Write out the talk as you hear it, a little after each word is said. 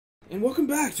And welcome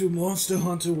back to Monster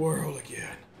Hunter World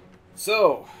again.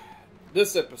 So,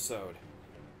 this episode.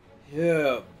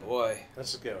 Yeah, boy.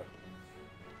 Let's just go.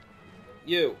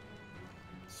 You.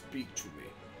 Speak to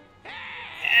me.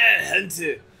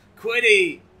 Hunter. Quite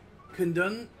a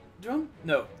conundrum?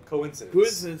 No. Coincidence.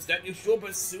 Coincidence that you show up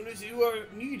as soon as you are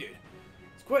needed.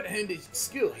 It's quite a handy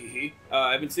skill, hee.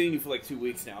 I've been seeing you for like 2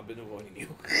 weeks now. I've been avoiding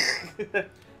you.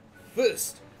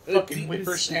 First. Fucking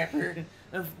whippersnapper.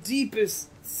 Of deepest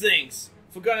thanks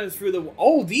for guiding us through the...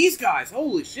 Oh, these guys!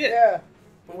 Holy shit! Yeah.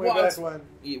 Way back when.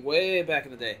 Yeah, way back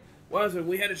in the day. Once when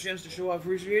we had a chance to show our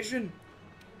appreciation.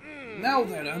 Now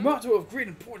then, a matter of great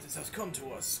importance has come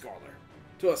to us,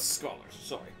 scholars,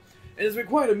 sorry. And has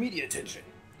required immediate attention.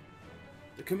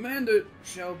 The commander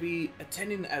shall be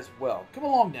attending as well. Come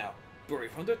along now,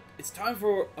 Brave Hunter. It's time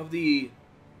for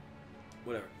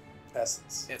whatever.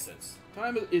 Essence.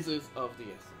 Time is of the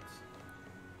essence.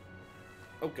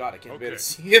 Oh god, I can't bear to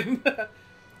see him.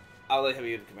 I'll let him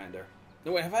be the commander.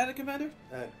 No, wait, have I had a commander?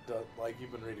 Like,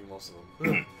 you've been reading most of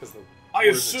them. I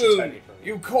assume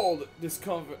you called this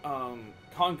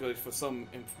conclave for some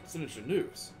sinister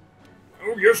news.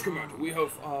 Oh yes, Commander. We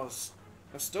have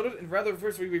studied and rather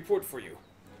firstly report for you.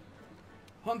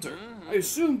 Hunter, I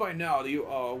assume by now that you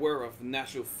are aware of the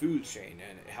natural food chain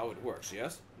and how it works,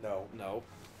 yes? No. No.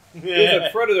 There's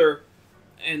a predator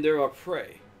and there are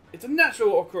prey. It's a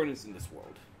natural occurrence in this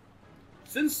world.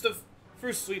 Since the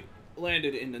first fleet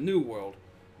landed in the New World,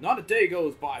 not a day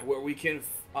goes by where we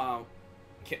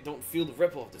don't feel the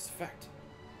ripple of this effect.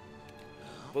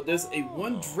 But there's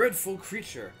one dreadful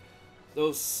creature,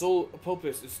 whose sole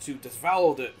purpose is to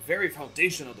devour the very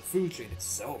foundation of the food chain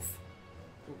itself.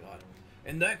 Oh god.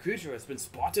 And that creature has been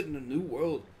spotted in the New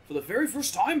World for the very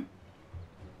first time?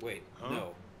 Wait,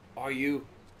 no. Are you...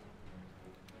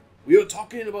 We are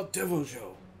talking about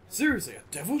Deviljho. Seriously,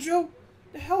 a Deviljho?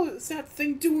 The hell is that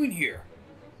thing doing here?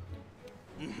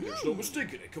 There's no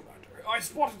mistaking it, Commander. I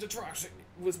spotted the tracks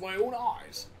with my own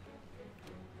eyes.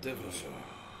 Deviljho,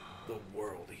 the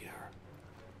World Eater.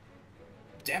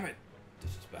 Damn it,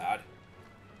 this is bad.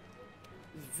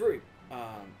 This is very,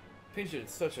 Pinching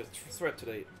is such a threat to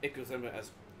the ecosystem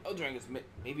as Eldrang is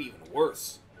maybe even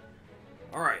worse.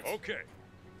 Alright. Okay.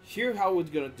 Here's how we're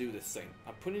gonna do this thing.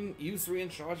 I'm putting you three in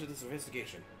charge of this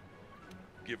investigation.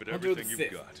 Give it everything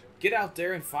you've got. Get out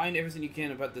there and find everything you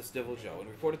can about this Deviljho and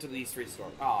report it to these three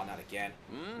storms. Oh, not again.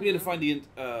 We need to find the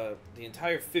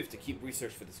entire 5th to keep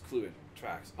research for this clue in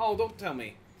tracks. Oh, don't tell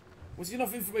me. With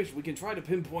enough information, we can try to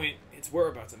pinpoint its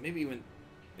whereabouts and maybe even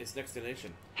its next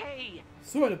destination. Hey!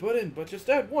 Sorry to put in, but just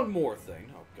add one more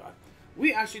thing. Oh god.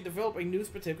 We actually developed a new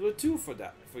particular tool for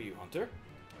you, Hunter.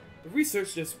 The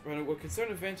research just will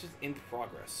concern advances in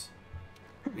progress.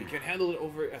 We can handle it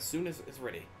over as soon as it's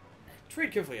ready.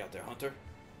 Tread carefully out there, Hunter.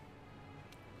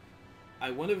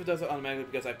 I wonder if it does it automatically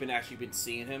because I've been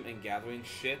seeing him and gathering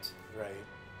shit. Right.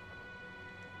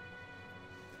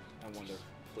 I wonder.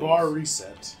 Please. Bar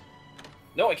reset.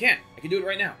 No, I can't. I can do it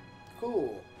right now.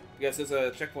 Cool. Because there's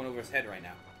a checkpoint over his head right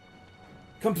now.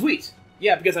 Complete!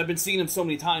 Yeah, because I've been seeing him so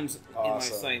many times in my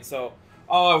sight, so...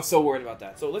 Oh, I was so worried about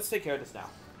that. So let's take care of this now.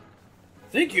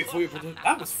 Thank you for your...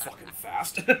 That was fucking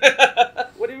fast.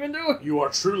 What have you been doing? You are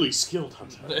truly skilled,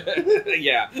 Hunter.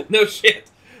 Yeah, no shit.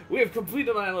 We have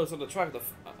completed my analysis of the track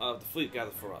of the fleet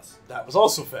gathered for us. That was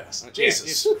also fast.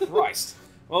 Jesus. Jesus Christ.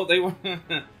 Well, they were...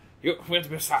 We have to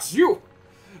be as fast as you.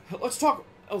 Let's talk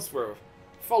elsewhere.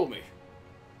 Follow me.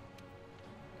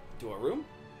 To our room?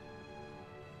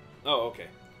 Oh, okay.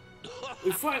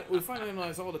 We finally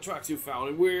analyzed all the tracks you found,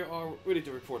 and we are ready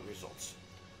to report results.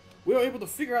 We are able to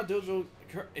figure out Deviljho's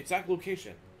exact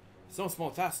location. It's no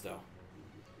small task, though.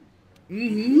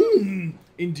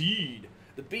 Indeed.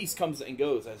 The beast comes and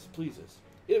goes as it pleases.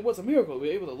 It was a miracle we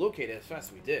were able to locate it as fast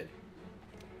as we did.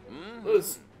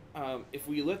 If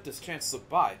we let this chance slip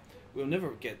by, we'll never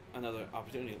get another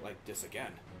opportunity like this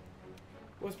again.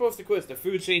 We're supposed to quiz the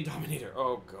food chain dominator.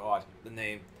 Oh god, the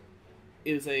name.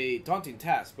 It is a daunting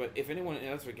task, but if anyone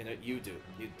else can do it, you do.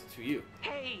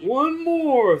 Hey! One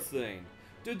more thing.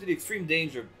 Due to the extreme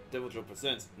danger Deviljho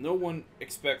presents, no one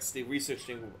expects the research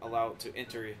team will allow it to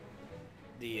enter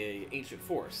the ancient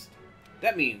forest.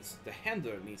 That means the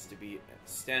handler needs to be at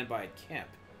standby at camp.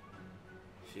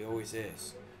 She always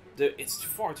is. It's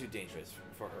far too dangerous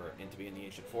for her to be in the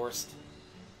ancient forest.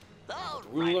 The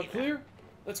rules are clear?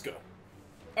 Let's go.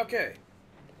 Okay.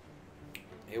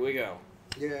 Here we go.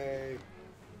 Yay.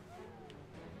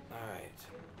 Alright.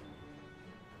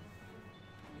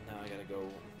 Now I gotta go...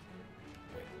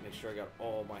 Wait, make sure I got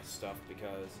all my stuff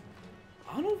because...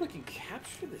 I don't know if I can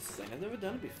capture this thing. I've never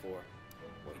done it before.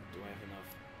 Wait, do I have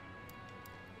enough?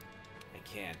 I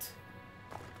can't.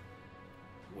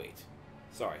 Wait.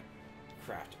 Sorry.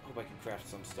 Craft. Hope I can craft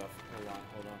some stuff. Hold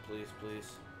on, please,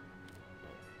 please.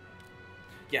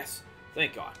 Yes.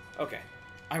 Thank God. Okay.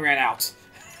 I ran out.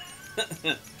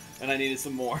 And I needed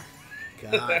some more.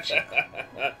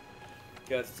 Gotcha.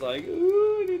 Because it's like,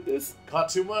 ooh, I need this. Caught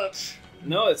too much.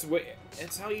 No, it's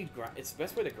how you grind. It's the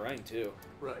best way to grind, too.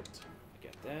 Right. I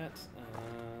get that.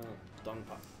 Dung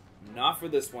pot. Not for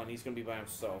this one. He's going to be by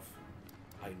himself.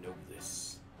 I know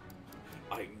this.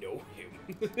 I know him.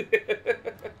 Get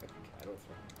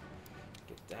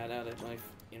that out of my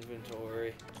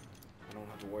inventory. I don't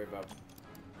have to worry about...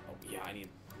 Oh, yeah, I need to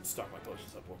stock my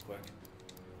potions up real quick.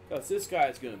 Because this guy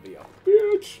is going to be a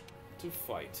bitch to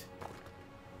fight.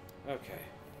 Okay.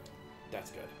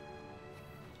 That's good.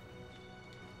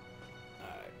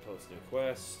 Alright, post new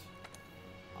quest.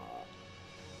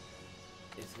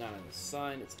 It's not an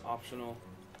assign, it's optional.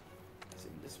 Is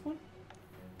it this one?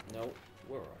 No.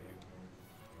 Where are you?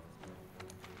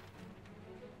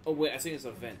 Oh, wait, I think it's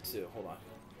an event, too. Hold on.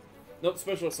 Nope,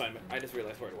 special assignment. I just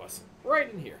realized where it was. Right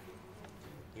in here.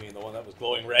 You mean the one that was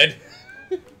glowing red?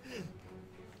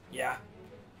 Yeah.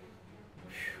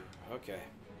 Whew. Okay.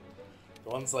 The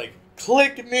one's like,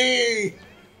 click me!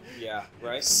 Yeah,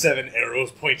 right? 7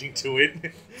 arrows pointing to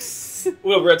it.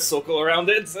 With a red circle around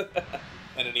it.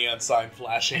 And a neon sign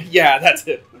flashing. Yeah, that's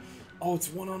it. Oh, it's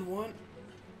one-on-one?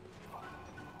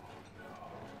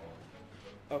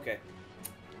 Okay.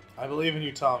 I believe in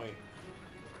you, Tommy.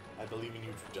 I believe in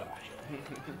you to die.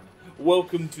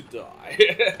 Welcome to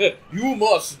die. You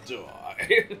must die.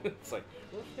 It's like,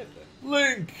 well, shit then.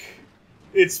 Link!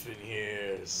 It's been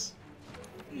years.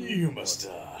 You must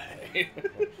die.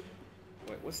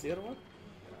 Wait, what's the other one?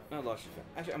 I lost your...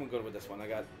 Actually, I'm gonna go with this one. I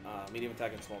got medium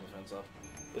attack and small defense up.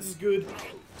 This is good.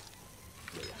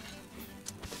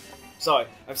 Sorry,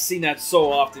 I've seen that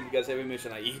so often because every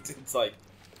mission I eat, it's like...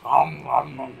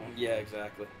 Yeah,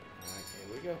 exactly. Alright,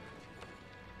 here we go.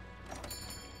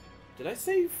 Did I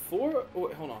say 4? Oh,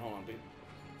 wait, hold on, dude.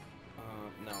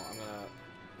 No, I'm gonna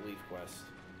leave quest.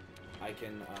 I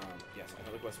can, yes,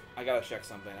 another quest. I gotta check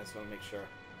something. I just wanna make sure.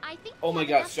 I think oh my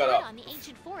god, shut up. On the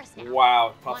ancient forest now. Wow,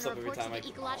 it pops Wanna up every time to the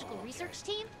ecological research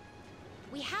team?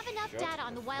 We have enough data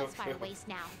on the wildfire waste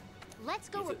now. Let's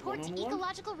go report to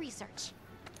ecological research.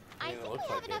 I think we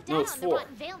have enough data on the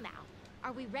Rotten Vale now.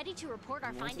 Are we ready to report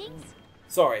our findings?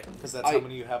 Sorry. Because that's how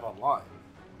many you have online.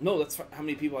 No, that's how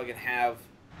many people I can have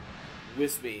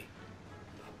with me.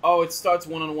 Oh, it starts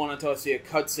one-on-one until I see a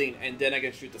cutscene, and then I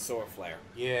can shoot the solar flare.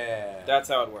 Yeah. That's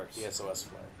how it works. The SOS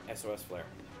flare. SOS flare.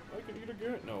 I can eat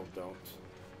again. No, don't.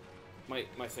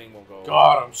 My thing won't go.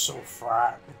 God, I'm so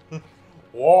fat.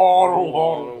 Waddle,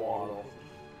 waddle, waddle.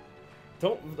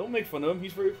 Don't make fun of him.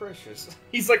 He's very precious.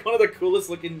 He's like one of the coolest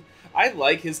looking. I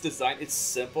like his design. It's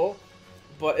simple,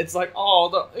 but it's like,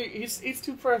 oh, he's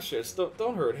too precious.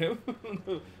 Don't hurt him.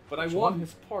 But I want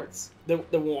his parts. The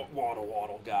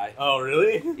waddle guy. Oh,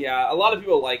 really? Yeah, a lot of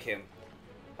people like him.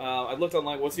 I looked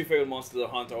online. What's your favorite monster to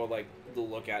hunt or like to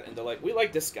look at? And they're like, we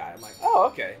like this guy. I'm like, oh,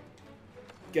 okay.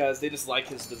 Because they just like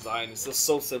his design. It's just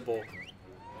so simple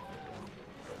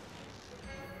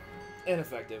and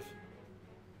effective.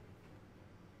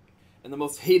 And the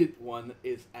most hated one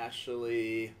is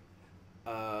actually...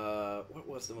 what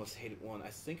was the most hated one? I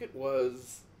think it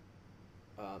was...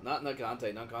 not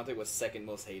Nagante. Nagante was second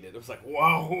most hated. It was like,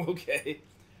 wow, okay.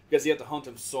 Because you have to hunt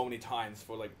him so many times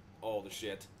for, like, all the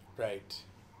shit. Right.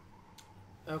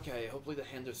 Okay, hopefully the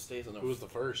hander stays on the... Who was the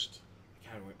first?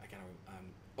 I can't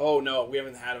oh, no, we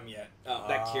haven't had him yet.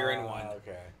 That Kieran one.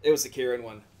 Okay. It was the Kieran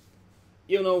one.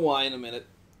 You'll know why in a minute.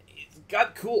 It's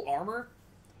got cool armor,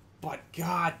 but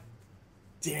god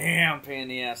damn pain in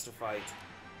the ass to fight.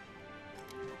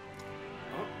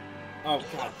 Oh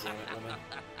god damn it, woman.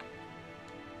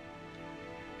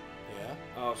 Yeah?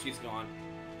 Oh, she's gone.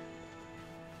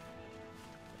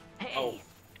 Hey. Oh.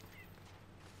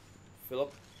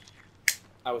 Philip?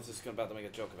 I was just about to make a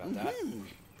joke about that.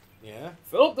 Yeah?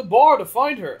 Fill up the bar to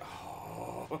find her.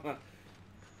 Oh.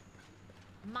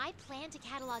 My plan to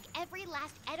catalog every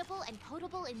last edible and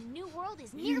potable in the New World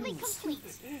is nearly complete.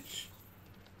 Bitch.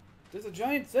 There's a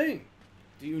giant thing.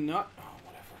 Do you not? Oh,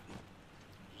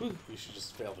 whatever. We should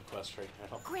just fail the quest right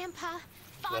now. Grandpa,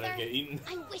 Let Father, him get eaten.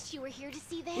 I wish you were here to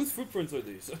see this. Whose footprints are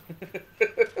these?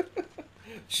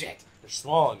 Shit. They're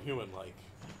small and human-like.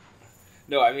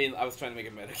 No, I mean, I was trying to make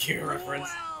a Medicare reference.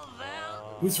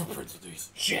 Whose footprints are these?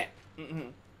 Shit.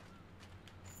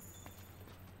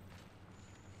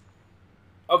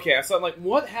 Okay, I saw like,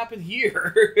 what happened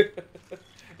here?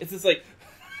 It's just like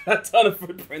a ton of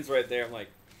footprints right there. I'm like,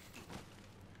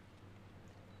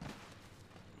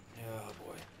 oh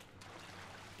boy.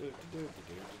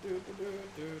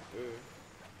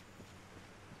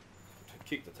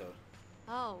 kick the toad.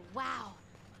 Oh, wow.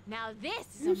 Now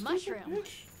this is a mushroom.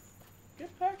 Bitch.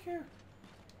 Get back here.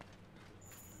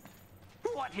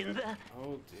 What in the...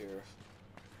 Oh, dear.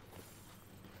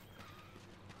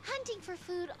 Hunting for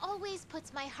food always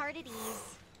puts my heart at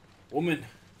ease. Woman.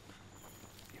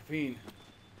 You're being...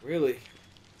 Really...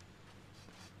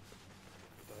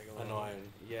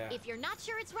 Annoying. Yeah. If you're not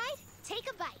sure it's right, take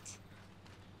a bite.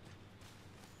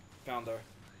 Found her.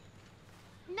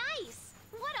 Nice!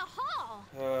 What a haul!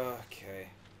 Okay.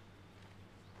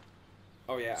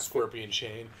 Oh, yeah. Scorpion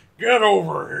chain. Get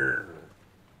over here!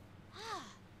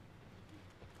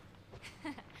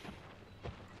 Hey,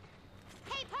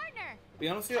 partner! To be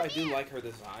honest with you, I do like her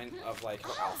design of, like,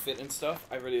 her outfit and stuff.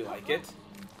 I really like it.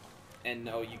 And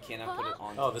no, you cannot put it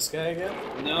on. Oh, this guy again?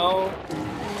 No.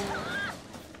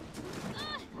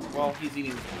 Well, he's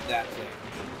eating that thing.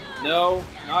 No,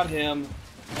 not him.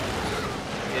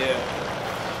 Yeah.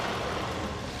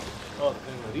 Oh, the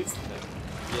thing that eats the thing.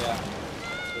 Yeah.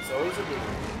 There's always a good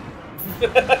one.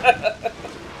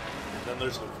 Then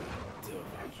there's the...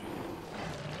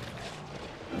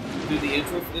 Dude, the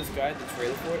intro for this guy, the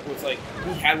trailer for it, was like,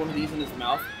 he had one of these in his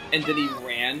mouth, and then he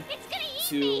ran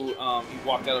to, he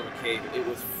walked out of a cave. It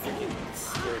was freaking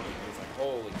scary. It was like,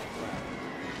 holy crap.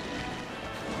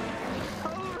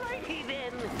 Alrighty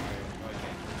then. Okay.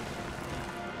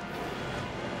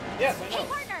 Yes, I know. Hey,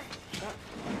 partner! Shut.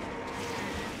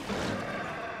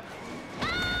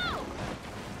 Ow!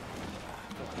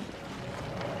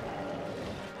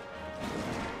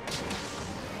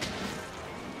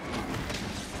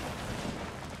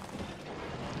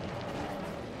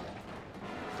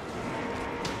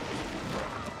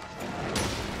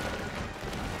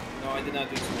 No, I did not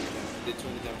do too much damage. I did too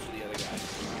many damage to the other guy.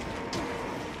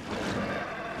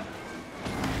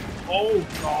 Oh,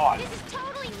 God. This is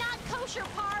totally not kosher,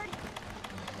 pard!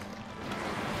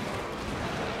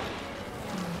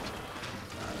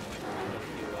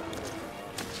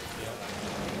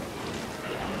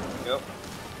 Yep.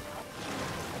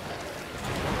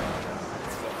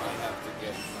 So I have to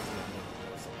get...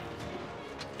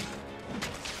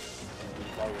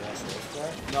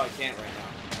 No, I can't right now.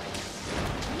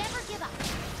 Never give up.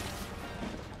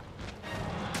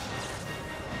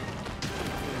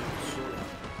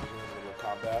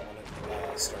 Combat when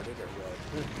it started, or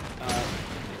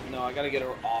what? No, I gotta get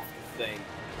her off the thing.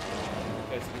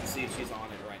 Because you can see she's on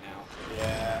it right now.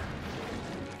 Yeah.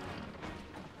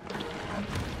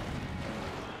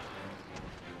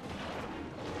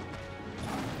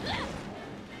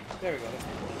 There we go.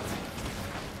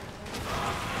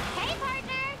 Hey,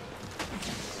 partner!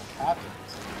 What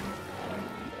happens?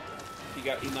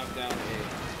 He knocked down a...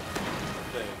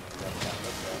 Thing.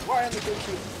 Okay. Why am I going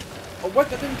to... Oh, what?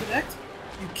 That didn't connect?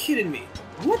 You kidding me?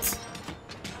 What?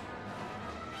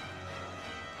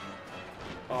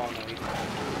 Oh, no, he didn't.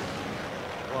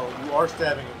 Well, you are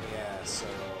stabbing him in the ass, so...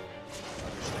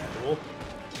 Understandable.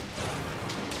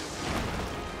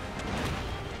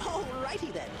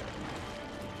 Alrighty then.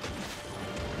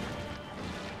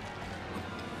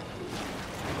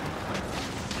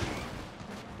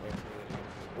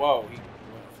 Whoa, he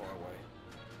went far away.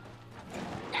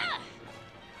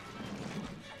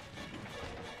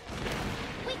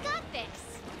 We got this!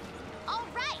 All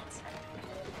right!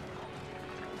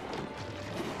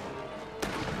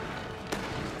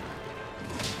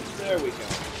 There we go.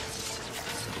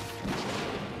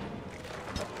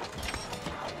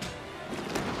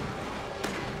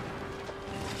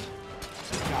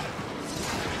 Got it.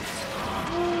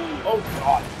 Oh,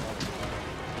 God.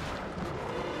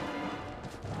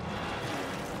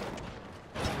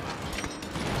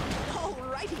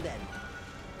 Alrighty then.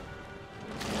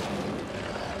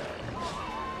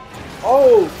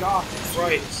 Oh, God, that's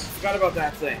right. Forgot about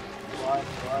that thing. I'm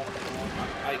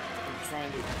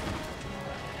trying to...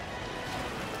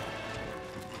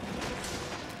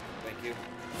 Thank you.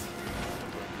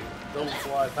 Double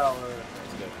fly power.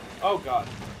 That's good. Oh, God.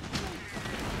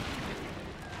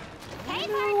 Hey,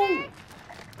 partner!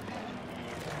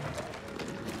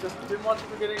 Just didn't want you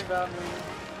forgetting about me.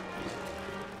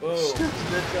 Whoa.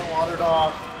 Just got watered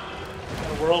off.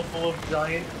 In a world full of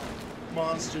giant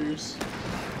monsters.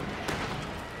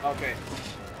 Okay.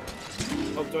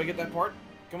 Oh, do I get that part?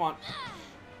 Come on.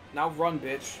 Now run,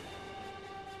 bitch.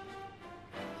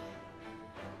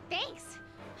 Thanks.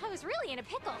 I was really in a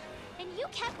pickle, and you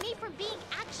kept me from being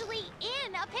actually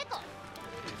in a pickle.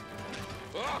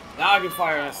 Now I can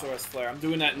fire an SOS flare. I'm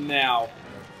doing that now.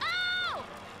 Oh!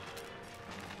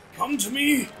 Come to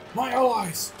me, my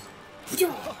allies.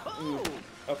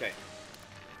 Okay.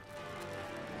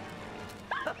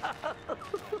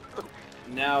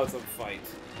 Now it's a fight.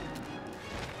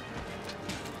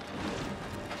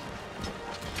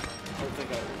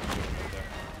 think I was there.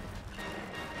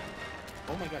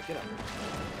 Oh my god, get up.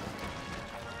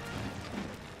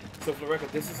 So for the record,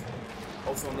 this is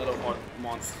also another hard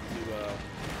monster to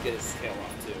get his tail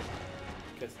off too.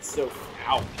 Because it's so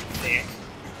thick.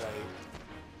 Right.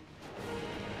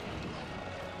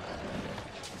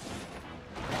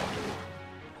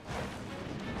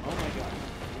 Oh my god.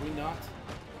 Can we not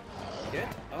get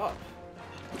up?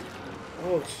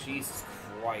 Oh Jesus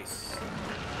Christ.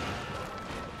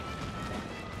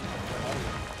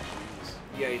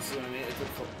 Yeah, you see what I mean? It took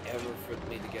forever for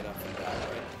me to get up and down,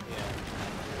 right? Yeah.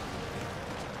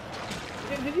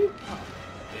 Can hit you? Oh,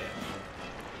 yeah.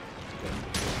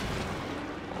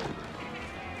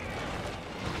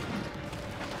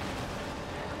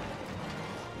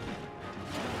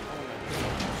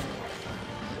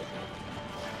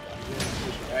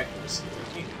 Accuracy.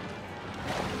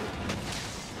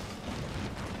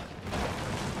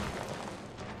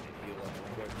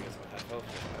 I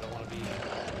don't want to be...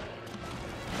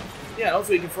 Yeah,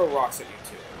 also you can throw rocks at you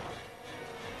too.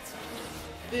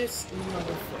 This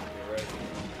motherfucker right here.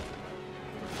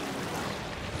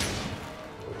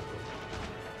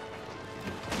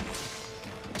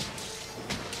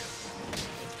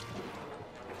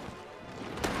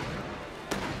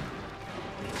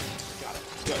 Got it.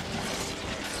 Good.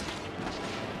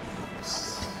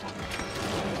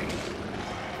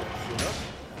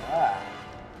 Ah.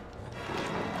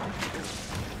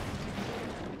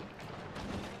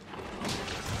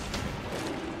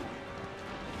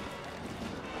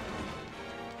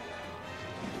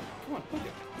 Come on, poke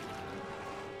it.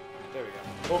 There we go.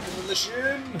 Poke him in the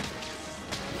shin.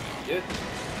 Good.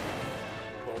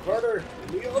 Poke harder.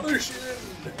 In the other shin.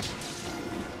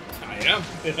 I am.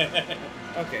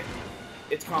 Okay.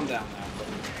 It's calmed down now. But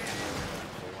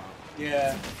for a while.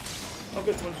 Yeah. Oh,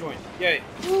 good. Someone joined. Yay.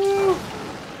 Woo!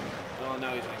 Oh,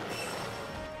 now he's angry.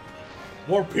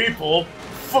 More people.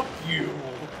 Fuck you.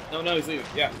 No, he's leaving.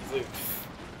 Yeah, he's leaving.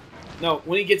 No,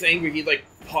 when he gets angry, he like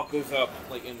puckers up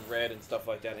like in red and stuff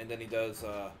like that, and then he does.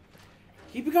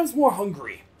 He becomes more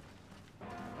hungry.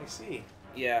 I see.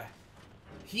 Yeah,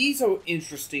 he's an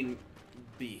interesting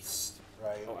beast.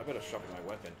 Right. Oh, I better sharpen my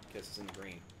weapon because it's in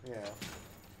green. Yeah.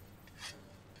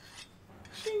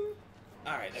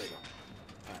 All right, there we go.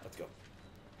 All right, let's go.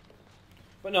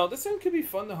 But no, this thing could be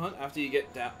fun to hunt after you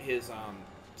get down his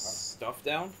stuff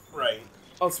down. Right.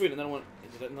 Oh, sweet, another one.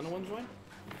 Did another one join?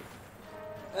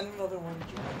 And another one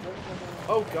joined.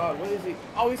 Oh God, what is he?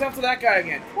 Oh, he's after that guy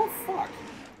again. Oh fuck!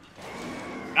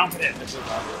 Mounted it. I'm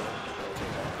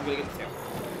gonna get the tail.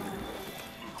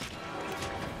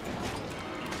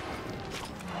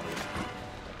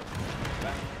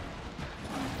 Back.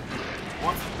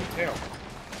 Want the tail?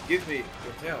 Give me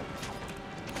your tail.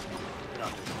 You're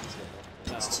not doing it.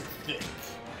 No. It's too thick.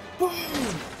 Boom!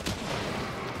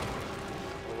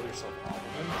 Roll yourself off.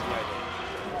 Yeah, I did.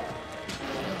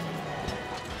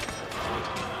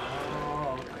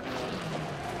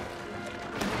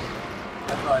 I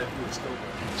thought if you were still going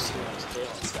to swing on his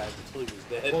tail inside until he was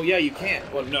dead. Well, yeah, you can't.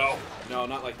 Well, no,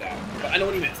 not like that. But I know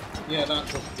what he meant. Yeah, not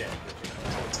until dead.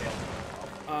 Until tail.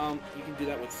 You can do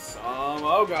that with some.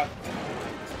 Oh God.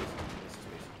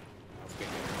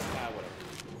 Whatever.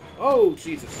 Oh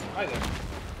Jesus! Hi there.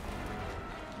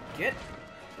 Get.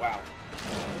 Wow.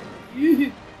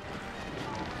 Guess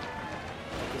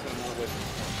I'm not with.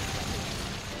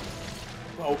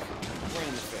 Oh, right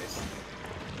in the face.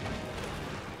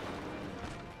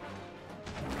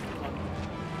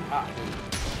 Ah, dude.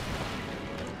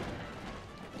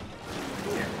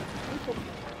 Here.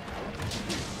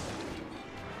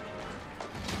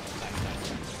 Nice.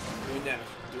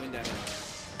 Doing damage.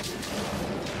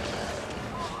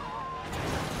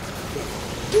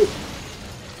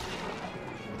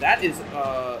 That is,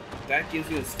 that gives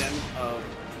you a stem of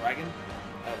dragon,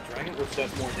 which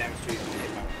does more damage to you when you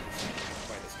hit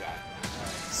by this guy.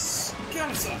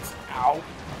 Kinda sucks. Ow.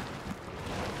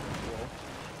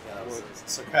 Yeah, that was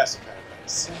sarcastic kind of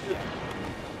nice. Yeah.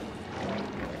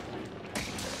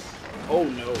 Oh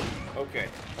no. Okay.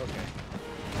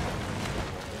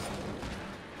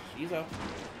 She's up.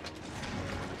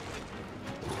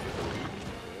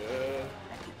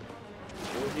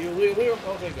 Leo.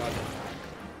 Oh, thank God.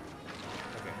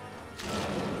 Okay.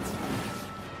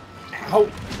 Ow!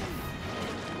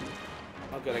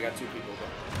 Oh, good, I got two people.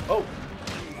 Oh!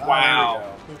 Wow!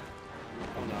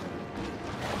 Oh no.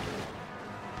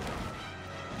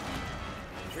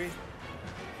 Entry.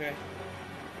 Okay.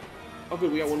 Oh,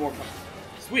 good, we got one more coming.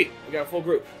 Sweet! We got a full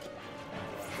group.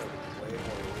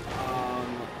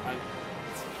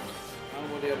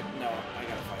 What the other? No, I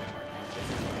gotta find it.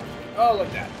 Oh, look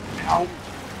at that. Ow!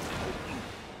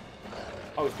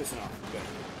 Oh, he's pissing off. Good.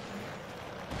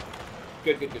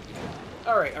 Good.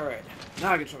 Alright.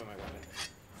 Now I can show my weapon.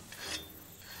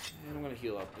 And I'm gonna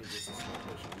heal up.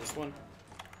 This one.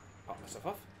 Pop myself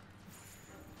off.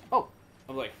 Oh!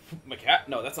 I'm like, my cat?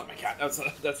 No, that's not my cat.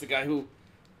 That's the guy who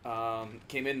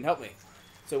came in and helped me.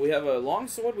 So we have a long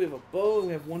sword, we have a bow, and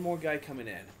we have one more guy coming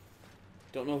in.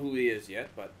 Don't know who he is yet,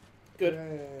 but good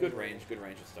range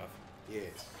and stuff.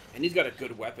 Yes. And he's got a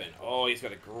good weapon. Oh, he's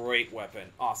got a great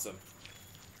weapon. Awesome.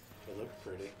 They look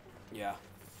pretty. Yeah.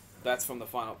 That's from the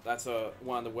final. That's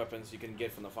one of the weapons you can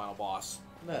get from the final boss.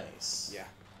 Nice. Yeah.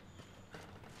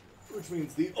 Which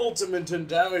means the ultimate in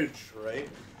damage, right?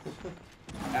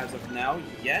 As of now,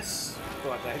 yes.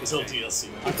 Until DLC.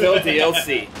 Until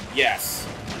DLC, yes.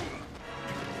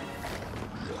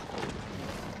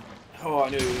 Oh, I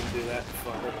knew you were gonna do that.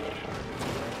 Fucker.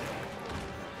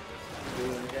 Do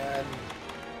it again.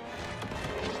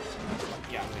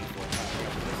 Yeah, I'm waiting for it.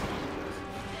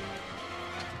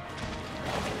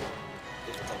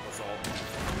 This will help us all.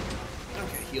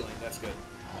 Okay, healing, that's good.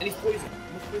 And he's poisoned.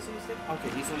 How much poison is he? Okay,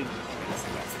 he's only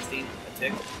about 16 a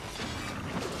tick.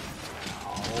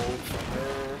 Oh,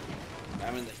 fucker.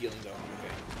 I'm in the healing though.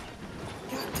 Okay.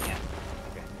 God damn.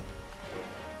 Okay.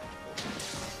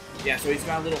 Yeah, so he's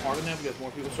got a little harder now because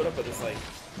more people showed up, but it's like,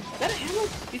 is that a hammer?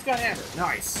 He's got a hammer.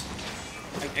 Nice.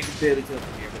 I can barely tell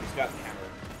from here, but he's got the hammer.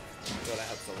 So that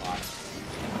helps a lot.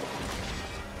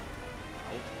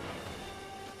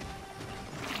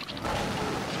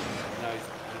 No,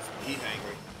 he's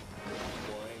angry.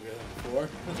 More angry than before.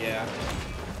 Yeah.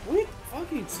 Quit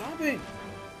fucking sobbing.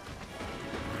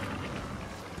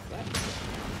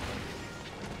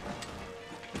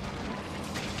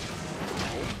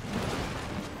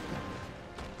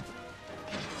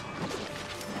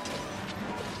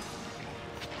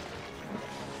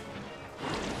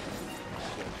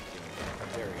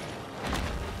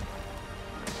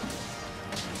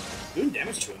 Doing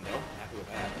damage to him though. Happy with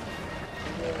that.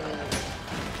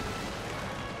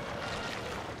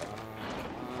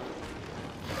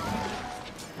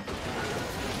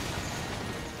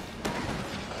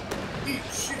 Eat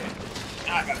shit.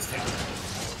 Ah, I got his tail.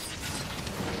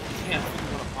 Damn, I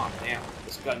want to pop down.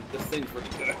 This thing's pretty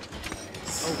good.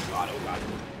 Nice. Oh god.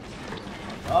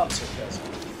 Oh, I'm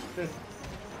sarcastic.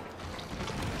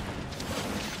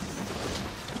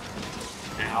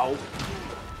 Ow.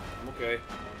 I'm okay.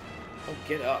 Oh,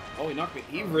 get up. Oh, he knocked me.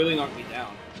 He really knocked me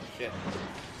down. Shit.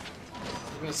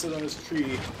 I'm gonna sit on this tree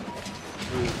and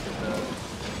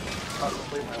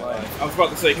contemplate my life. I was about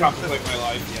to say contemplate my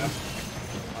life, yeah.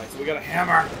 Alright, so we got a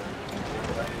hammer.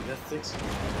 That fixes me.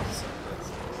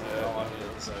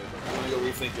 I'm gonna go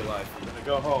rethink your life. I'm gonna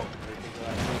go home.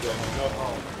 I'm gonna go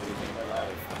home. Rethink my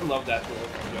life. I love that tool.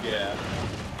 Yeah.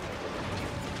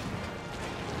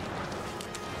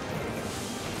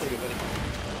 Pretty good.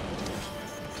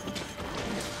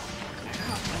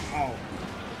 Oh.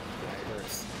 That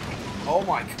hurts. Oh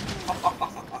my god.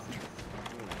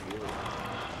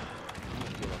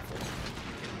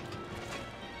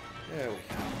 There we go.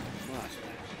 Gosh.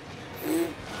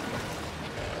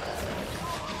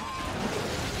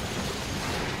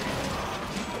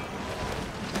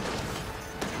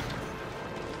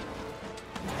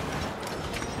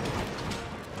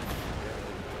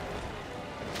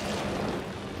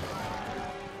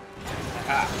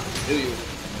 Aha. Do you?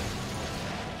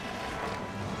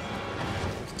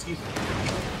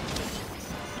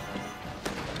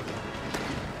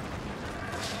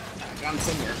 I got him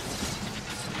somewhere.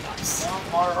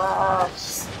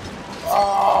 Nice.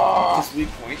 This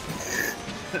weak point.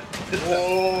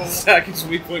 Whoa. Second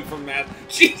weak point from Matt.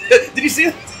 Did you see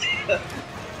that?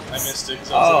 I missed it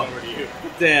because I was over to you.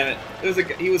 Damn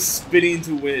it. He was spinning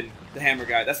to win. The hammer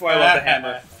guy. That's why I love the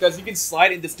hammer. Because you can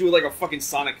slide and just do like a fucking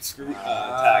sonic screw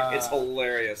attack. It's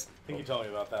hilarious. I think you told me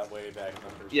about that way back in the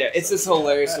first Yeah, it's episode. just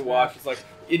hilarious to watch. It's like,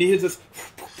 and he hits this,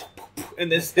 and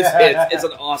this hits. It's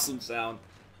an awesome sound.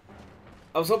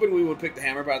 I was hoping we would pick the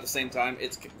hammer, but at the same time,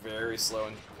 it's very slow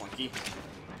and clunky.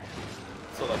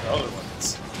 So like the other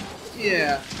ones.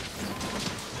 Yeah.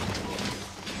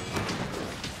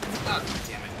 Ah,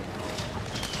 damn it.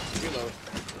 Reload.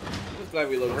 I'm just glad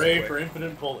we loaded Hooray so quick. for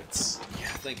infinite bullets. Yeah,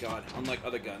 thank God. Unlike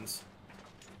other guns.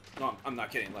 No, I'm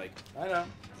not kidding. Like, I know.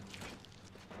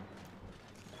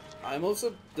 I'm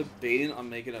also debating on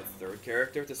making a third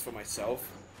character just for myself,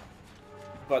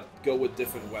 but go with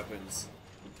different weapons.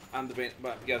 I'm debating,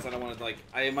 but because I don't want to like,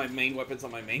 I have my main weapons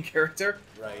on my main character,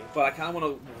 Right. but I kind of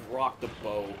want to rock the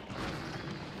bow.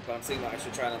 But I'm thinking I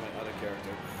should try it on my other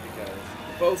character because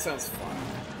the bow sounds fun.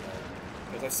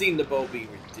 Because I've seen the bow be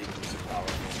ridiculously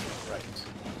powerful. Right.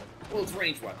 Well, it's a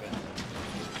ranged weapon.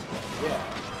 Yeah.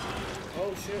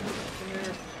 哦 Oh shit, come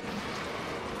here.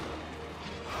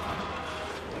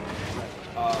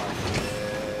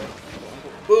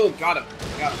 Oh, got him.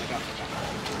 Got him.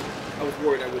 I was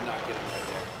worried I would not get him right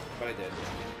there, but I did.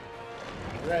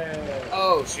 Hooray!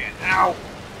 Oh, shit. Ow!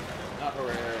 Not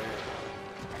hooray.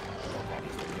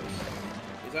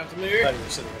 He's after me. I thought you were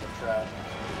sitting in a trap.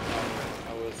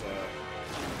 I was,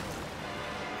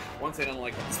 One thing I don't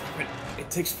like about this weapon,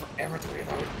 it takes forever to reload.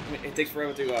 I mean, it takes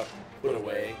forever to, put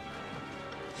away.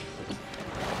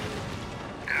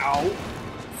 Ow!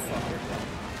 Fucker.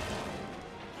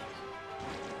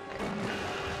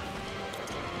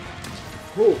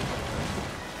 Cool.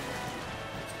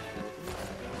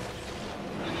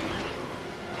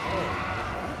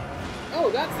 Oh,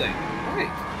 that thing.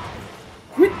 Alright.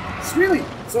 Quit screaming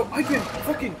so I can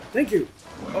fucking thank you.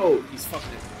 Oh, he's fucking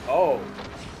it. Oh.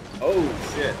 Oh,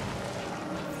 shit.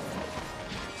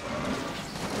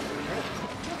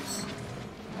 Nice.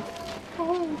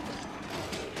 Oh.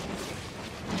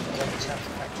 No, he's not.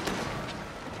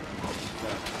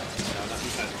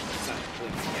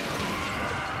 Please.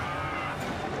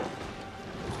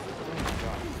 Oh my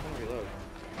god, he's gonna reload.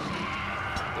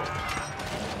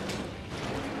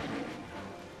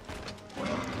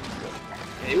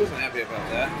 Yeah, he wasn't happy about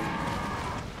that.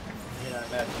 Yeah, I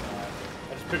imagine not.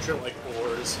 I just picture it like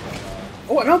oars.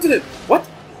 Oh, I mounted it! What?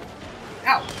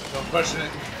 Ow! Don't question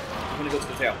it. I'm gonna go to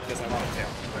the tail, because I want a tail.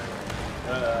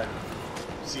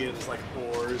 See it as like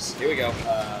oars. Here we go.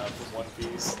 From One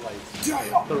Piece. Like,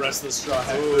 Yeah. the rest of the straw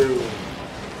hat crew.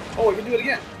 Oh, I can do it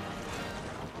again.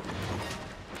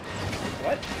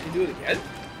 What? I can do it again?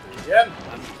 Again?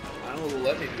 I don't know who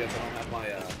let me because I don't have my,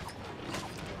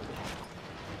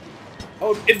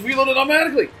 Oh, it reloaded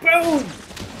automatically! Boom!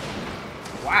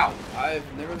 Wow, I've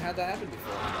never had that happen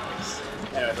before.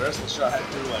 Anyway, the rest of the straw hat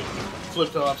crew, like,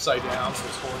 flipped him upside down so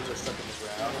his horns are stuck in the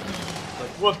ground.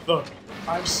 Like, what the?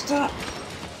 I'm stuck!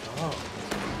 Oh.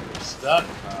 You're stuck,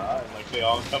 huh? And, like, they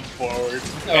all come forward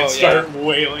and start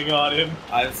wailing on him.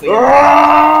 I was thinking...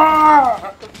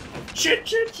 Shit!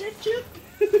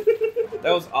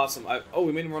 That was awesome. Oh,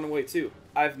 we made him run away, too.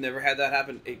 I've never had that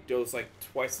happen. It goes, like,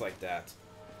 twice like that.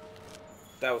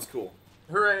 That was cool.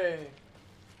 Hooray!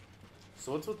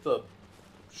 So what's with the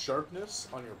sharpness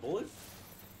on your bullet?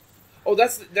 Oh,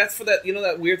 that's for that, you know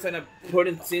that weird sign I put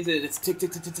in scenes that it's tick,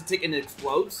 tick, tick, tick, tick, tick, and it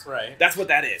explodes? Right. That's what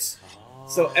that is. Oh.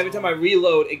 So every time I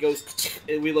reload, it goes,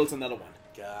 it reloads another one.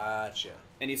 Gotcha.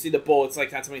 And you see the bullets,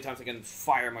 like, that's how many times I can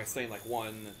fire my sling, like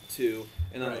 1, 2,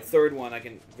 and then the third one I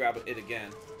can grab it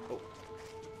again. Oh.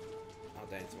 Oh,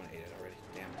 dang, someone ate it already.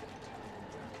 Damn.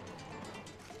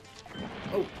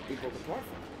 Oh, we broke apart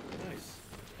from it. Nice.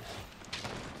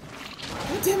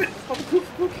 Oh, damn it! Oh, the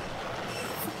cookie.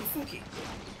 Fucky.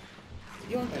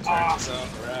 You want turn myself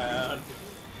around.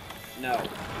 No.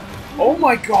 Oh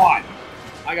my god!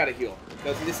 I gotta heal.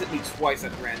 Because he just hit me twice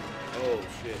at random. Oh,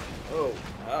 shit. Oh.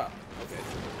 Ah. Okay.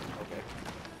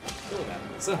 Cool, man.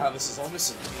 Somehow this is all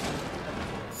missing.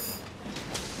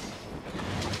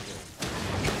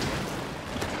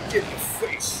 Get in the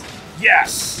face.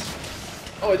 Yes!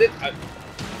 Oh, I did. I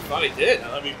thought I did.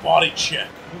 Now let me body check.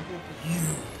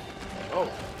 You. Oh.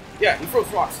 Yeah, he throws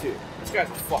rocks too. This guy's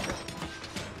a fucker.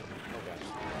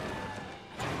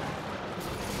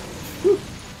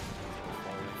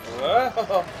 Okay.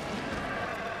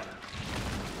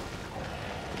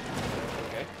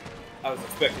 Okay. I was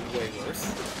expecting way worse.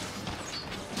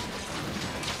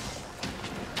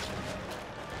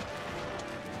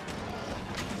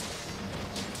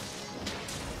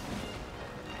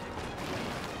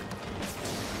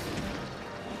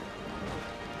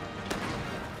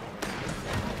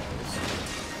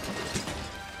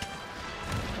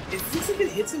 It looks like it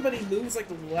hits him, but he moves like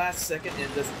the last second and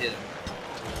it doesn't hit him.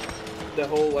 The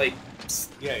whole like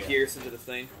pierce into the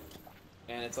thing,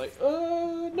 and it's like,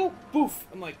 no, boof.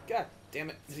 I'm like, god damn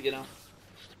it, you know.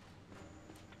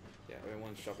 Yeah,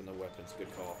 everyone's shopping the weapons. Good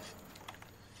call.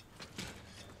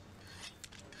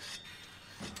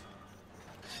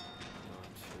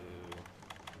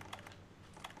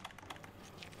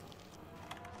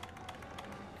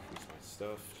 Increase my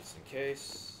stuff just in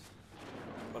case.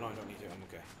 Oh no, I don't need to. I'm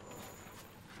okay.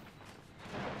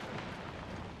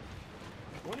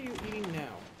 What are you eating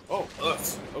now? Oh,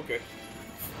 us. Okay.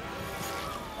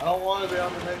 I don't want to be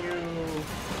on the menu.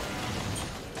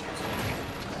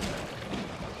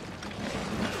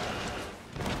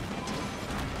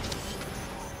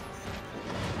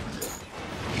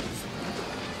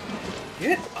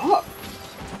 Get up!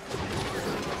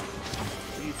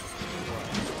 Jesus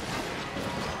Christ.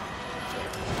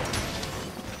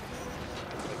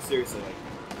 Like, seriously, like,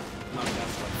 not down to like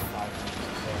 5 minutes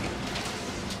or so.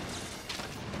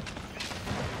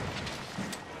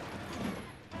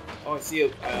 Oh, I see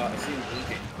him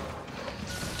blinking.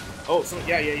 Oh, so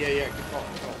yeah. Good call.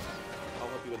 I'll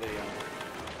help you with a.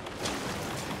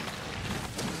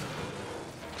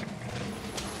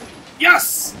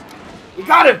 Yes! We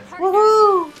got him!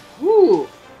 Woohoo! Woo!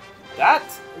 That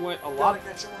went a lot.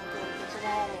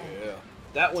 Yeah.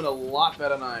 That went a lot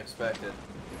better than I expected.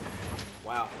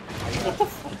 Wow.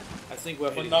 I think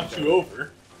we're It knocked you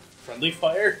over. Friendly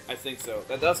fire? I think so.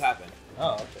 That does happen.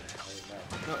 Oh, okay.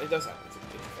 No, it does happen.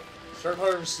 Start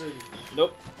harvesting.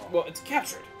 Nope. Well, it's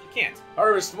captured. You can't.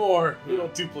 Harvest more. It'll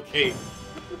duplicate.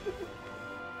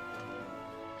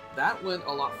 That went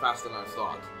a lot faster than I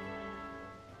thought.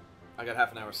 I got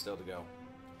half an hour still to go.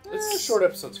 Short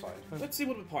episode's fine. Let's see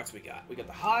what parts we got. We got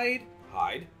the hide,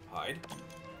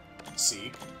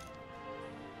 Seek.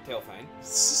 tail fang,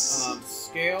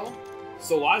 scale,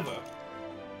 saliva.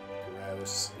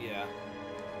 Gross. Yeah.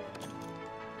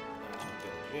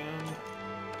 Gem.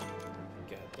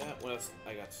 Got that. What else?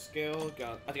 I got scale.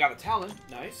 I got a talent.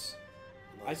 Nice.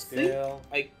 I think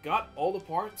I got all the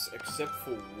parts except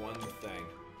for one thing.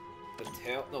 The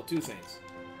tail. No, two things.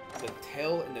 The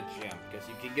tail and the gem, because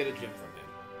you can get a gem from him.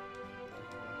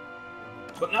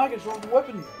 But now I can show him the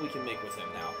weapon we can make with him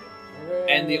now. Hooray.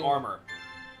 And the armor.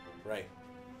 Right.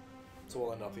 So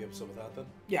we'll end off the episode with that then?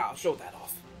 Yeah, I'll show that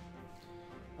off.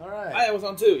 Alright. I was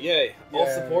on too, yay. All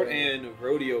Yay. support and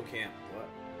rodeo camp. What?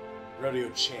 Rodeo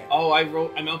champ. Oh, I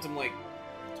mounted him like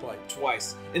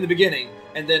twice. In the beginning,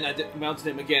 and then I mounted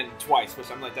him again twice, which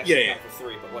I'm like, that should count for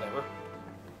 3, but whatever.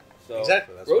 So,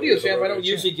 exactly. That's rodeo champ I don't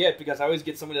usually get, because I always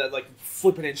get somebody that like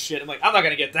flipping and shit. I'm like, I'm not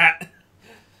gonna get that.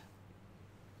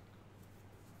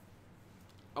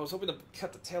 I was hoping to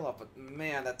cut the tail off, but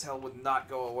man, that tail would not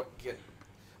go away.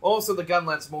 Also, the gun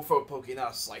lens more for a pokey,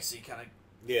 not a slicey kind of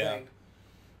thing.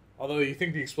 Although you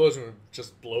think the explosion would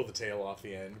just blow the tail off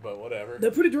the end, but whatever.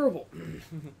 They're pretty durable.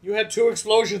 You had 2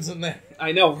 explosions in there.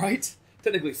 I know, right?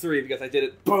 Technically 3, because I did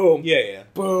it boom, Yeah.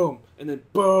 boom, and then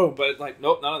boom. But it's like,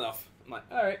 nope, not enough. I'm like,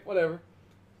 all right, whatever.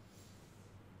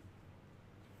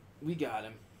 We got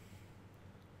him.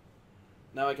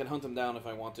 Now I can hunt him down if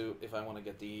I want to. If I want to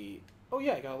get the. Oh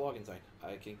yeah, I got a login site.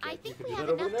 I can. I think can we do have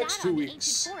that over enough the next data 2 on the weeks.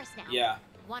 ancient forest now. Yeah.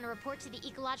 Want to report to the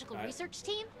ecological research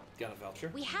team? Got a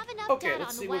voucher. We have enough Okay, data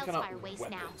let's on see the what kind wildfire of waste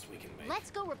now. weapons we can make.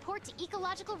 Let's go report to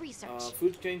ecological research.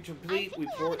 Food chain complete. I think we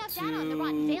have Report enough to. data on the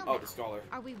rotten veil Oh, now. the scholar.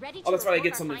 Are we ready to Oh, that's right. I report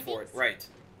get our something for it. findings?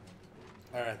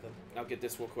 Right. Alright then. I'll get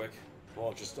this real quick.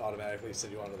 Well, just automatically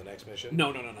send you on to the next mission.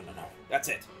 No. That's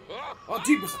it. Our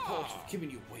deepest apologies for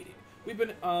keeping you waiting. We've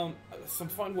been some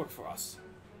fun work for us.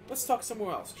 Let's talk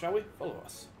somewhere else, shall we? Follow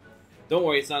us. Don't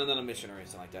worry, it's not another mission or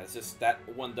anything like that. It's just that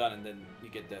one done, and then you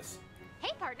get this.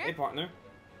 Hey, partner. Hey, partner.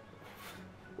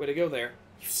 Way to go there.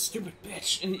 You stupid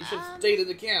bitch. You should have stayed in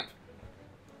the camp.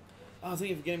 Oh, thank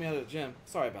you for getting me out of the gym.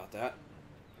 Sorry about that.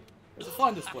 It was a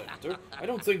fine display, Hunter. I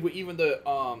don't think even the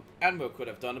Admiral could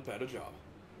have done a better job.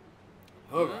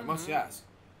 However, I must ask,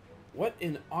 what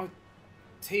in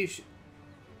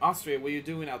Austria were you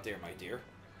doing out there, my dear?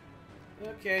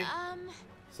 Okay.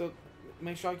 So,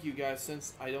 may shock you guys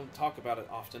since I don't talk about it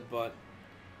often, but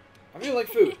I really like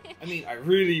food. I mean, I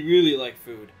really, really like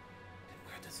food.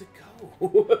 Where does it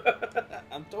go?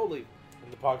 I'm totally...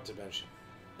 In the pocket dimension.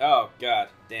 Oh, god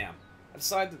damn. I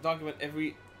decided to document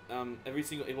every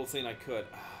single evil thing I could.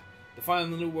 To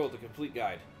find the new world, a complete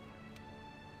guide.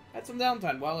 I had some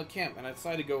downtime while at camp, and I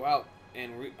decided to go out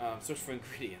and search for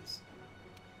ingredients.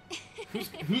 Whose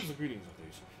ingredients are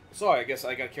these? Sorry, I guess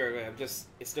I got carried away.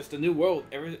 It's just a new world.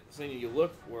 Everything you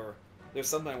look for, there's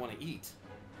something I want to eat.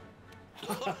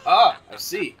 Ah, I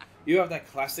see. You have that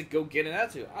classic go-get-it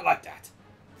attitude. I like that.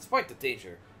 Despite the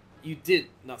danger, you did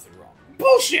nothing wrong.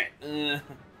 Bullshit!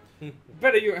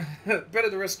 Better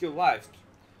to risk your life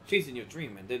chasing your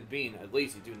dream and then being a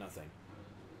lazy do-nothing.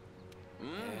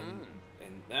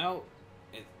 And now,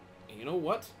 and you know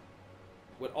what?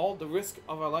 With all the risk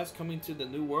of our lives coming to the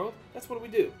new world, that's what we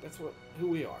do. That's who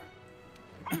we are.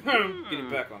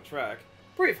 Getting back on track.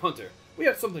 Brave Hunter, we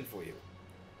have something for you.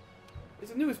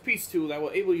 It's the newest peace tool that will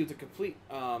enable you to complete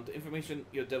the information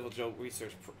your Deviljho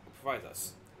research provides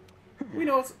us. We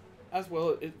know it's as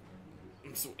well.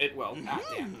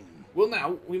 Damn. Well,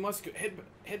 now we must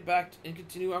head back and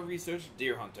continue our research,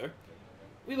 dear Hunter.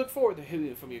 We look forward to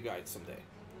hearing from you guys someday.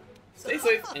 Stay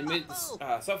safe and may the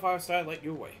Sapphire Starlight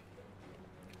your way.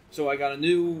 So I got a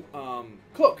new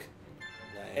cloak,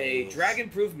 a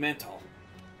dragon-proof mantle.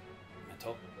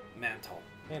 Mantle.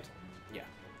 Yeah,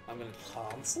 I'm gonna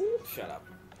console. Shut up.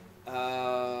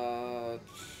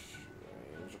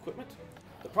 Equipment.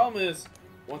 The problem is,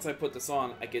 once I put this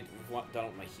on, I get done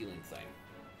with my healing thing.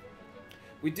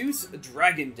 Reduce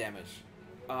dragon damage.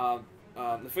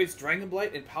 The phrase Dragon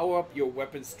Blight and power up your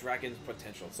weapon's dragon's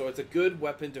potential. So it's a good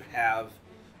weapon to have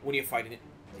when you're fighting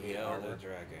the armor.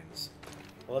 dragons.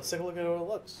 Well, let's take a look at how it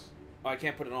looks. Oh, I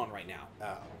can't put it on right now.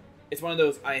 Oh. It's one of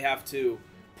those I have to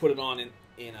put it on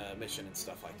in a mission and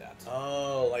stuff like that.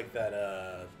 Oh, like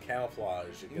that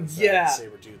camouflage against Yeah. that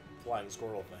saber-tooth flying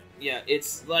squirrel thing. Yeah,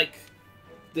 it's like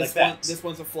this Like one. that. This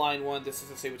one's a flying one. This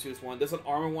is a saber-tooth one. There's an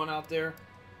armor one out there.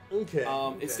 Okay.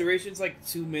 Its duration's like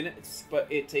 2 minutes, but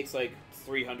it takes like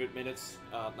 300 minutes.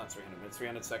 Not 300 minutes.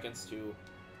 300 seconds to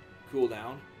cool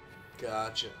down.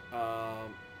 Gotcha.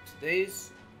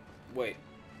 Today's. Wait.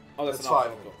 Oh, that's an 5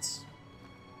 optional. minutes.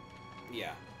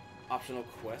 Yeah. Optional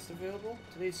quest available?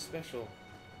 Today's special.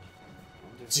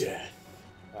 Yeah.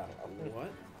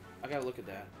 What? I gotta look at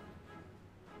that.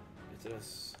 Is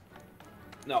this?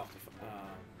 No.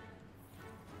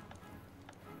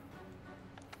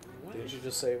 What Didn't is- you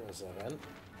just say it was an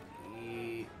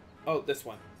event? Oh, this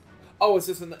one. Oh, it's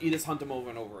just you just hunt them over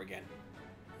and over again.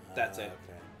 That's it.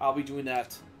 Okay. I'll be doing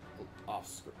that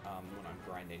off when I'm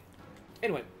grinding.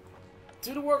 Anyway,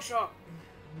 to the workshop.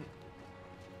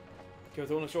 Because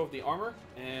I want to show off the armor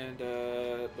and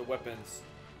the weapons.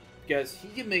 Because he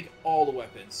can make all the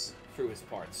weapons through his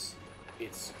parts.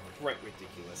 It's quite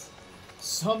ridiculous.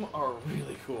 Some are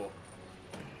really cool.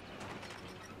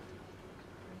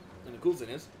 And the cool thing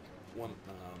is,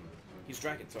 he's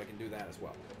dragon, so I can do that as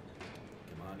well.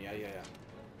 Come on, yeah.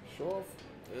 Show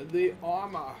off the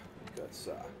armor. Because,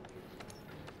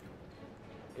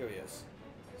 here he is.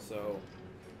 So,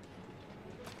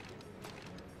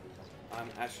 I'm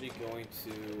actually going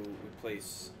to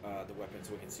replace the weapon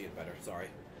so we can see it better. Sorry.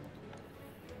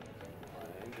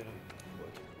 I'm gonna put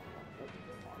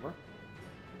armor.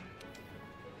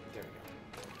 There we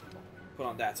go. Put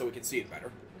on that so we can see it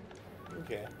better.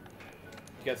 Okay.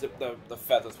 Because the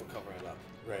feathers will cover it up.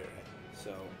 Right.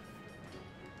 So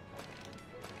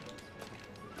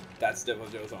that's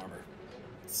Deviljho's armor.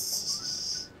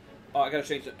 Oh, I gotta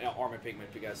change the armor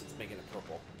pigment because it's making it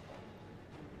purple.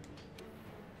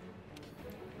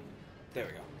 There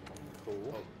we go.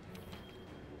 Cool. Oh.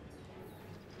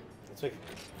 Let's make it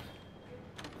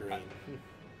green.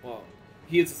 Well,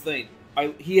 here's the thing.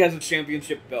 He has a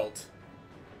championship belt.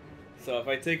 So if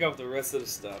I take off the rest of the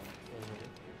stuff,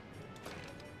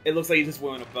 it looks like he's just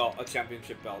wearing a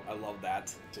championship belt. I love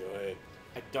that. Do it.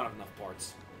 I don't have enough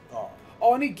parts. Oh.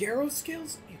 I need Garo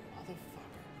skills? You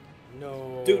motherfucker.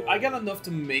 No. Dude, I got enough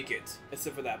to make it.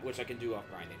 Except for that, which I can do off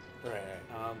grinding. Right.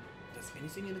 Does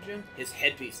anything in the gym? His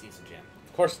headpiece needs a gem.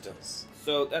 Of course it does.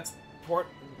 So that's part.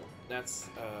 That's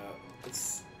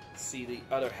let's see the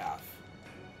other half.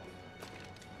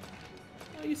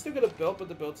 You still got a belt, but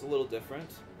the belt's a little different.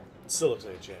 It still looks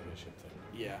like a championship thing.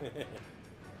 Yeah.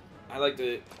 I like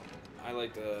the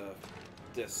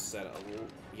this set a little.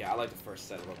 Yeah, I like the first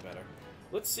set a little better.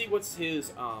 Let's see what's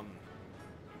his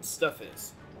stuff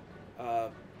is.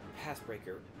 Pass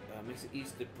breaker makes it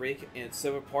easy to break and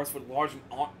sever parts with large.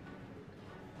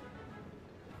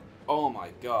 Oh my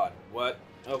god! What?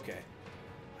 Okay.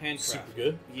 Handcraft. Super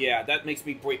good. Yeah, that makes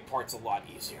me break parts a lot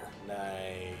easier.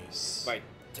 Nice. By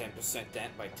 10%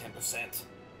 dent by 10%.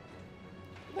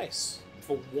 Nice.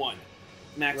 For one.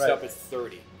 Maxed Right. up is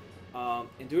 30.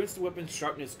 Endurance to weapon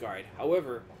sharpness guide.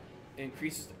 However,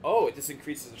 increases. Oh, this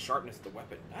increases the sharpness of the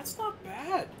weapon. That's not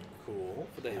bad. Cool.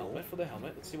 For the helmet. For the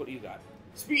helmet. Let's see what you got.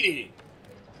 Speed eating.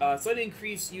 Slightly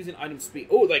increase using item speed.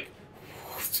 Oh, like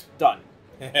done.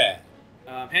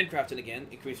 Handcrafting again.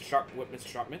 Increase weapon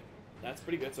sharpness. That's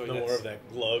pretty good. So No that's, more of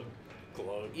that glug.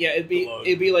 Yeah, it'd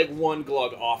be like one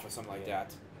glug off or something like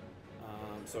that.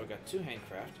 So I got 2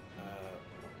 handcraft.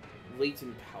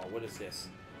 Latent power. What is this?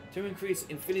 To increase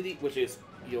infinity, which is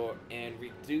and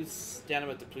reduce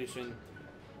stamina depletion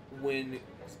when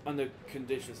under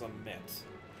conditions are met.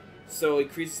 So it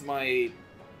increases my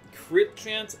crit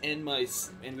chance and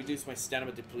reduce my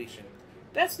stamina depletion.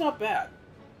 That's not bad.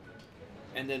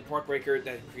 And then part breaker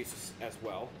that increases as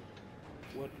well.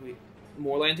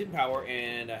 More lantern power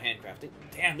and handcrafting.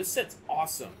 Damn, this set's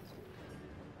awesome.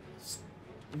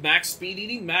 Max speed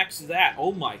eating, max that.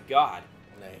 Oh my god.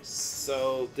 Nice.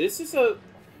 So this is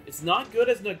it's not good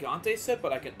as Nagante set,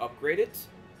 but I can upgrade it.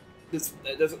 There's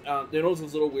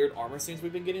those little weird armor things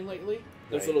we've been getting lately.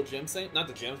 Those little gem things, not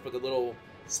the gems, but the little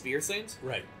spear things.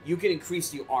 Right. You can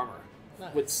increase your armor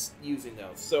with using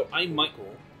those. So I might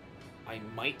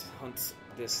hunt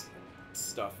this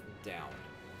stuff down.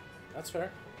 That's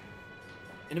fair.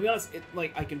 And to be honest,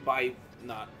 I can buy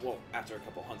after a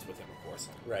couple hunts with him, of course.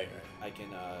 Right. I can.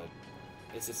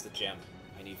 It's just the gem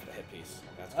I need for the headpiece.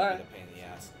 That's gonna be the pain in the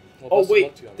ass. Well, oh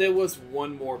wait, there was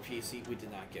one more piece we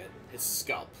did not get. His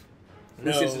scalp,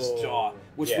 which is his jaw,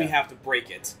 which we have to break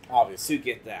it, obviously, to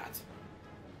get that.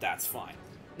 That's fine.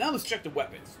 Now let's check the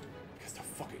weapons because they're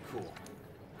fucking cool.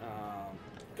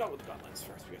 go with the gun lens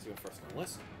first. We gotta go first on the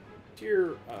list.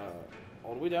 Tier,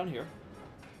 all the way down here.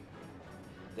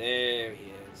 There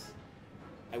he is.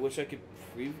 I wish I could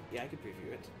preview. Yeah, I could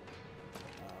preview it.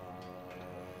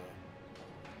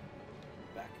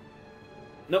 Back.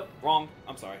 Nope, wrong.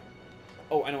 I'm sorry.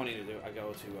 Oh, I know what I need to do. I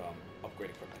go to upgrade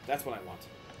equipment. That's what I want.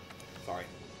 Sorry.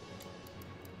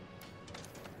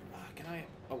 Can I?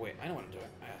 Oh wait, I know what I'm doing.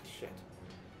 Ah, shit.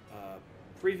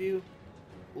 Preview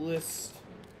list.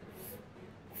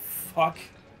 Fuck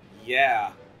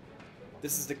yeah!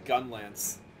 This is the gun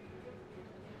lance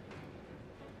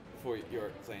for your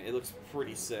thing. It looks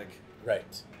pretty sick.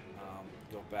 Right.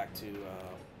 Go back to.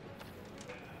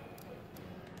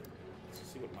 Let's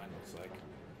see what mine looks like.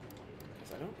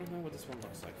 Because I don't remember what this one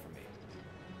looks like for me.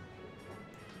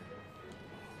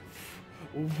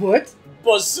 What?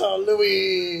 Buzzsaw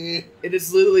Louis! It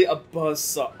is literally a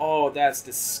buzzsaw. Oh, that's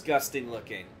disgusting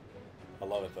looking. I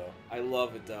love it though. I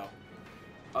love it though.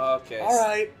 Okay.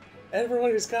 Alright,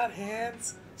 everyone who's got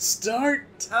hands, start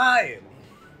time!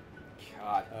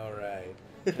 God. Alright.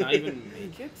 Can I even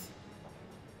make it?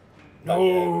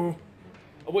 No!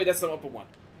 Oh wait, that's the upper one.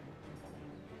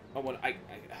 Oh, I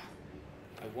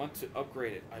want to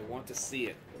upgrade it. I want to see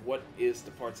it. What is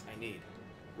the parts I need?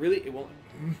 Really? It won't...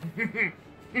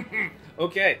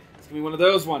 Okay, it's gonna be one of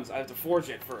those ones. I have to forge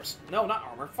it first. No, not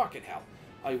armor. Fucking hell.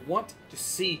 I want to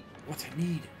see what I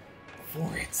need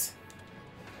for it.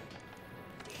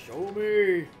 Show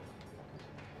me.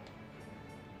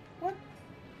 What?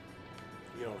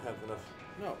 You don't have enough.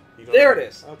 No. You don't There have... it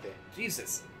is. Okay.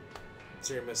 Jesus.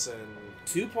 So you're missing...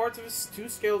 2 parts of his... 2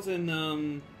 scales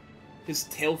in, his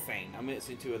tail fang. I'm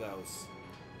missing 2 of those.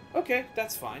 Okay,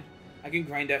 that's fine. I can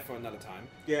grind that for another time.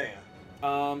 Yeah, yeah.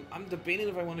 I'm debating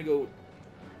if I want to go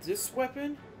this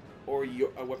weapon or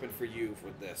a weapon for you for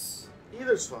this.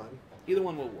 Either's fun. Either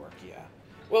one will work, yeah.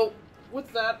 Well,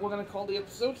 with that, we're going to call the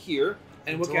episode here.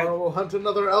 And Tomorrow we'll hunt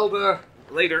another elder.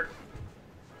 Later.